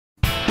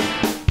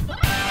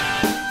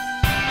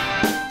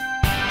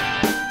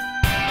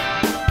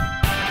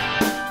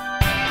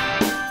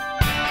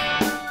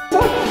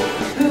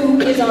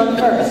on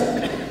first?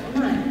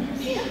 Come on.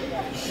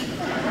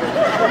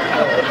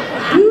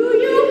 Do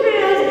you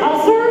have a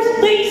first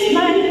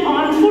baseman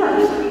on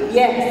first?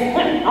 Yes.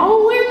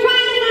 All we're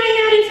trying to find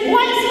out is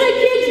what's the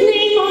kid's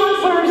name on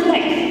first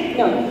base?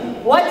 No.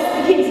 What's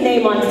the kid's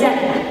name on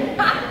second?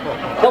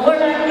 But we're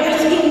not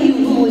asking you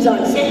who is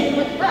on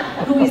second.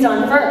 Who is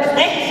on first?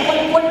 That's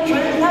what we're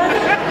trying to find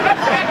out.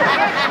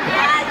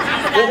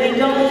 Well, then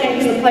don't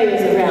change the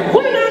players around.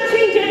 We're not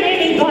changing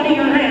anybody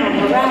around.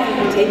 All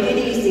right, take it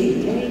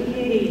easy. Take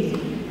it easy.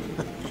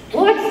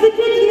 What's the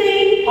kid's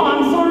name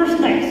on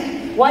first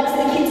base? What's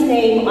the kid's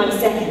name on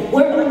second?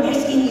 We're not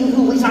asking you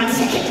who is on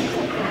second.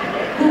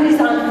 Who is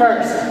on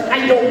first?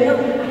 I don't know.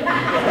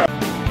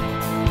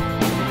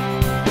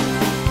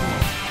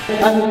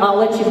 I'll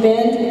let you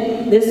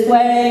bend this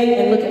way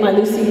and look at my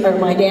Lucy or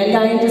my Dan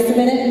guy in just a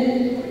minute.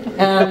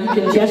 You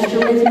can gesture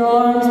with your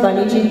arms, but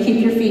I need you to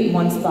keep your feet in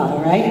one spot,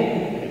 all right?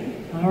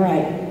 All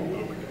right.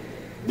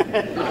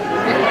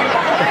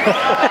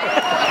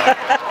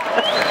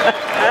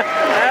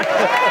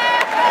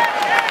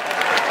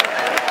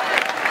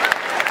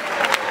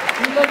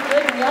 You look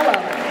good in yellow.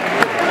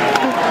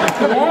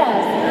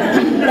 Yes.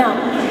 Now,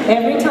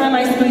 every time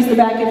I squeeze the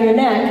back of your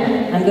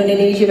neck, I'm going to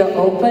need you to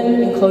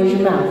open and close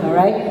your mouth, all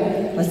right?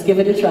 Let's give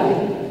it a try.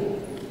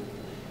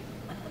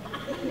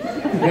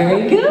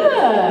 Very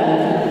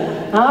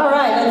good. All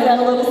right, let's add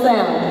a little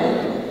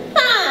sound.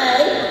 Hi.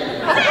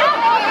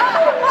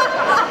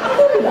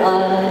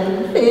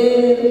 I'm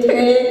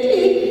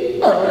pretty.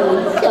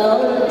 Oh, so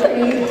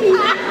pretty.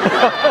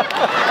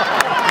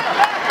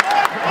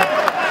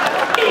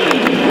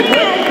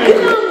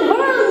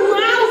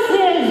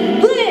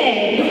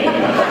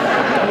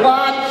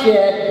 Watch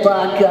it,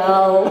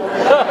 bucko.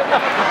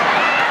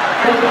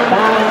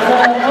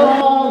 Bounce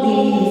all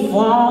these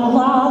la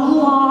la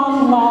la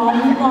la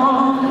la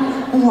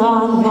la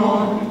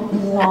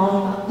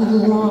la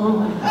la.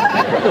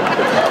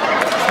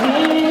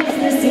 It's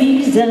the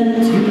season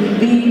to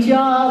be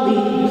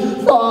jolly.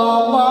 La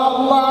la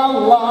la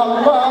la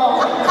la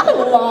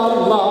la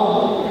la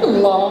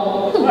la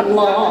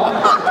la.